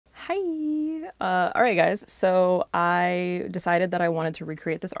All right, guys. So I decided that I wanted to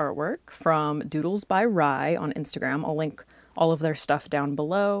recreate this artwork from Doodles by Rye on Instagram. I'll link all of their stuff down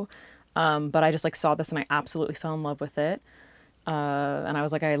below. But I just like saw this and I absolutely fell in love with it. And I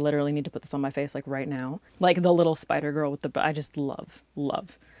was like, I literally need to put this on my face like right now. Like the little spider girl with the, I just love,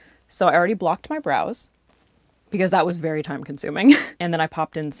 love. So I already blocked my brows because that was very time consuming. And then I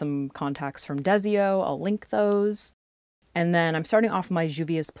popped in some contacts from Desio. I'll link those. And then I'm starting off my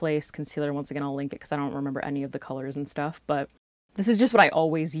Juvia's Place concealer. Once again, I'll link it because I don't remember any of the colors and stuff. But this is just what I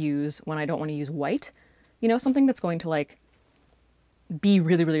always use when I don't want to use white. You know, something that's going to like be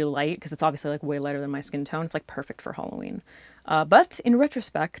really, really light because it's obviously like way lighter than my skin tone. It's like perfect for Halloween. But in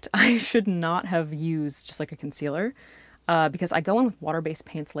retrospect, I should not have used just like a concealer because I go in with water-based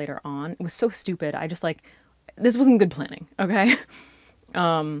paints later on. It was so stupid. I just like, this wasn't good planning, okay?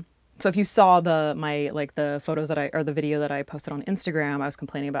 So if you saw the photos or the video that I posted on Instagram, I was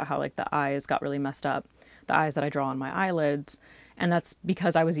complaining about how like the eyes got really messed up, the eyes that I draw on my eyelids, and that's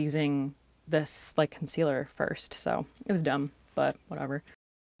because I was using this like concealer first. So it was dumb, but whatever.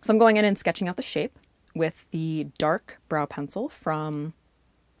 So I'm going in and sketching out the shape with the dark brow pencil from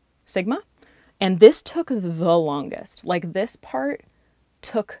Sigma. And this took the longest. Like this part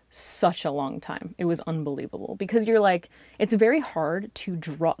took such a long time. It was unbelievable because you're like, it's very hard to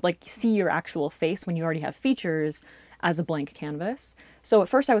draw, like see your actual face when you already have features as a blank canvas. So at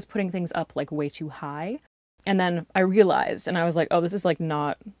first I was putting things up like way too high. And then I realized and I was like, oh, this is like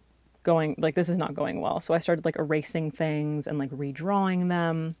not going, like this is not going well. So I started like erasing things and like redrawing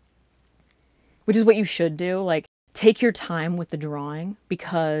them, which is what you should do. Like take your time with the drawing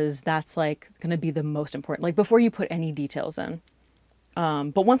because that's like going to be the most important, like before you put any details in.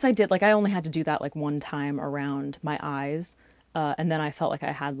 But once I did, like I only had to do that like one time around my eyes. And then I felt like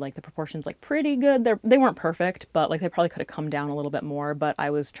I had like the proportions like pretty good. They weren't perfect, but like they probably could have come down a little bit more. But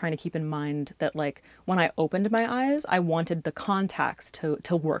I was trying to keep in mind that like when I opened my eyes, I wanted the contacts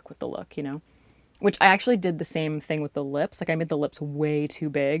to work with the look, you know, which I actually did the same thing with the lips. Like I made the lips way too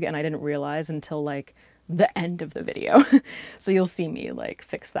big and I didn't realize until like the end of the video. So you'll see me like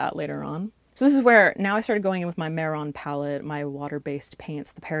fix that later on. So this is where now I started going in with my Mehron palette, my water-based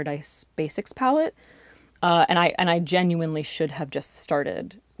paints, the Paradise Basics palette. And I genuinely should have just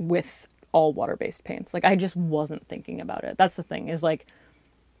started with all water-based paints. Like I just wasn't thinking about it. That's the thing is like,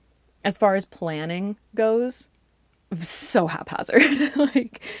 as far as planning goes, so haphazard.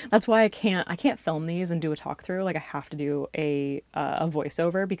 Like that's why I can't film these and do a talk through. Like I have to do a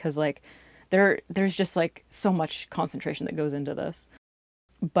voiceover because like there's just like so much concentration that goes into this.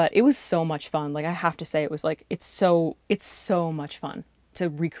 But it was so much fun. Like I have to say it was like it's so much fun to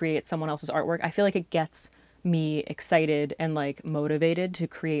recreate someone else's artwork. I feel like it gets me excited and like motivated to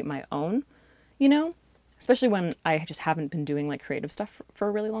create my own, you know? Especially when I just haven't been doing like creative stuff for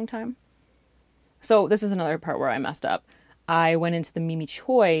a really long time. So this is another part where I messed up. I went into the Mimi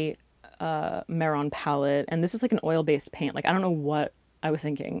Choi Mehron palette and this is like an oil-based paint. Like I don't know what I was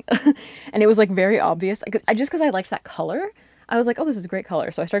thinking. And it was like very obvious. Just because I liked that color, I was like, oh, this is a great color.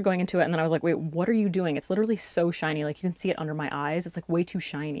 So I started going into it and then I was like, wait, what are you doing? It's literally so shiny. Like you can see it under my eyes. It's like way too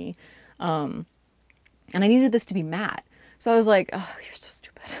shiny. And I needed this to be matte. So I was like, oh, you're so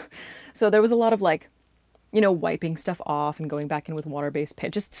stupid. So there was a lot of like, you know, wiping stuff off and going back in with water-based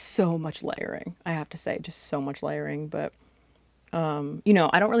paint. Just so much layering, I have to say. Just so much layering. But, you know,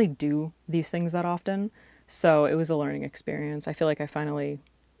 I don't really do these things that often. So it was a learning experience. I feel like I finally,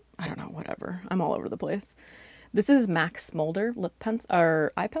 I don't know, whatever. I'm all over the place. This is Max Smolder lip pencil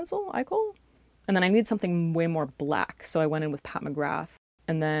or eye kohl. And then I need something way more black. So I went in with Pat McGrath.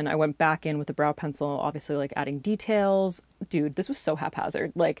 And then I went back in with the brow pencil, obviously like adding details. Dude, this was so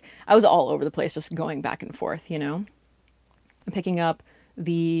haphazard. Like I was all over the place, just going back and forth, you know? I'm picking up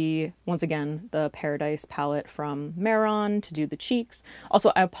once again, the Paradise palette from Mehron to do the cheeks.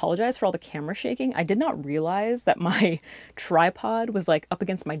 Also, I apologize for all the camera shaking. I did not realize that my tripod was like up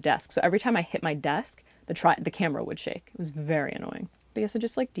against my desk. So every time I hit my desk, the camera would shake. It was very annoying. But yeah, so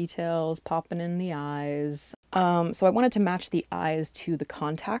just like details, popping in the eyes. So I wanted to match the eyes to the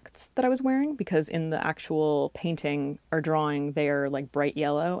contacts that I was wearing because in the actual painting or drawing, they are like bright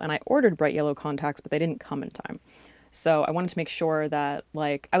yellow. And I ordered bright yellow contacts, but they didn't come in time. So I wanted to make sure that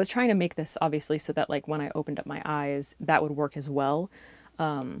like, I was trying to make this obviously so that like when I opened up my eyes, that would work as well.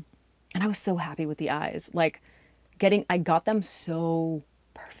 And I was so happy with the eyes. Like I got them so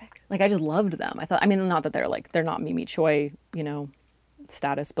perfect. Like I just loved them. I mean, not that they're not Mimi Choi, you know,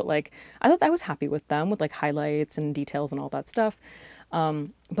 status, but like I thought I was happy with them with like highlights and details and all that stuff.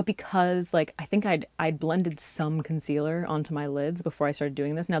 But because like I think I'd blended some concealer onto my lids before I started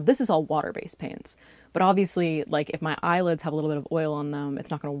doing this. Now this is all water-based paints, but obviously like if my eyelids have a little bit of oil on them,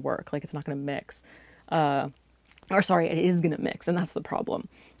 it's not going to work. Like it's not going to mix. Or sorry, it is going to mix, and that's the problem.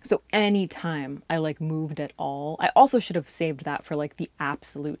 So anytime I like moved at all, I also should have saved that for like the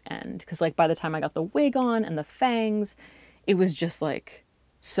absolute end, because like by the time I got the wig on and the fangs, it was just like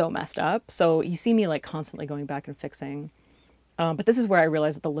so messed up. So you see me like constantly going back and fixing. But this is where I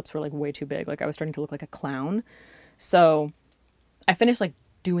realized that the lips were like way too big. Like I was starting to look like a clown. So I finished like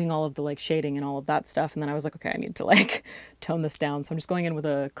doing all of the like shading and all of that stuff, and then I was like, okay, I need to like tone this down. So I'm just going in with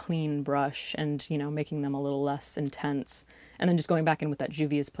a clean brush and, you know, making them a little less intense, and then just going back in with that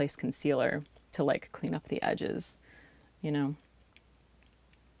Juvia's Place concealer to like clean up the edges, you know.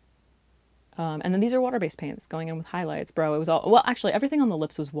 And then these are water-based paints going in with highlights. Bro, it was all, well, actually everything on the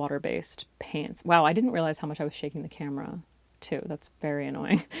lips was water-based paints. Wow, I didn't realize how much I was shaking the camera too. That's very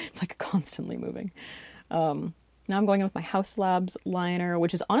annoying. It's like constantly moving. Now I'm going in with my House Labs liner,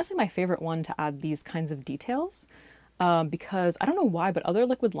 which is honestly my favorite one to add these kinds of details, because I don't know why, but other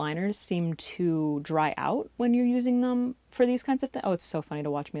liquid liners seem to dry out when you're using them for these kinds of things. Oh, it's so funny to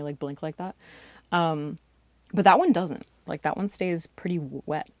watch me like blink like that. But that one doesn't. Like that one stays pretty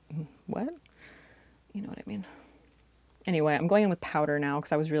wet. Wet? You know what I mean. Anyway, I'm going in with powder now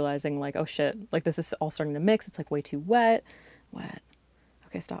because I was realizing like, oh shit, like this is all starting to mix. It's like way too wet. Wet.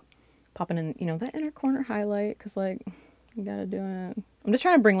 Okay, stop. Popping in, you know, that inner corner highlight because like you gotta do it. I'm just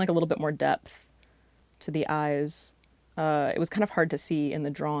trying to bring like a little bit more depth to the eyes. It was kind of hard to see in the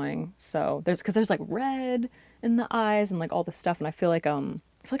drawing. So there's like red in the eyes and like all this stuff, and I feel like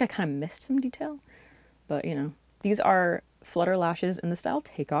I kind of missed some detail. But you know, these are Flutter lashes in the style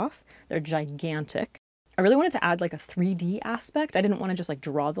Takeoff. They're gigantic. I really wanted to add like a 3D aspect. I didn't want to just like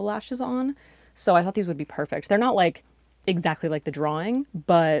draw the lashes on. So I thought these would be perfect. They're not like exactly like the drawing,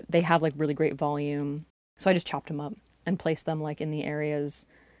 but they have like really great volume. So I just chopped them up and placed them like in the areas,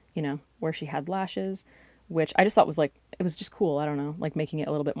 you know, where she had lashes, which I just thought was like, it was just cool. I don't know, like making it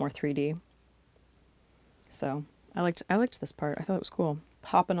a little bit more 3D. So I liked this part. I thought it was cool.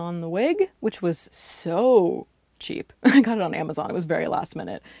 Popping on the wig, which was so cheap. I got it on Amazon. It was very last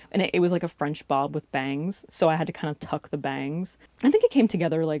minute. And it was like a French bob with bangs. So I had to kind of tuck the bangs. I think it came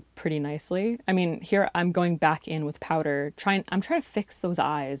together like pretty nicely. I mean, here I'm going back in with powder. I'm trying to fix those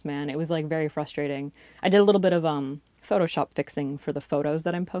eyes, man. It was like very frustrating. I did a little bit of Photoshop fixing for the photos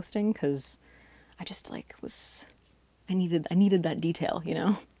that I'm posting because I just like I needed that detail, you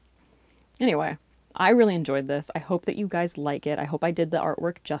know? Anyway, I really enjoyed this. I hope that you guys like it. I hope I did the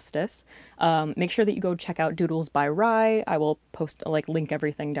artwork justice. Make sure that you go check out Doodles by Rye. I will post, like, link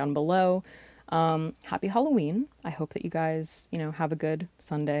everything down below. Happy Halloween. I hope that you guys, you know, have a good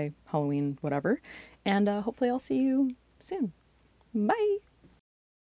Sunday, Halloween, whatever. And hopefully I'll see you soon. Bye!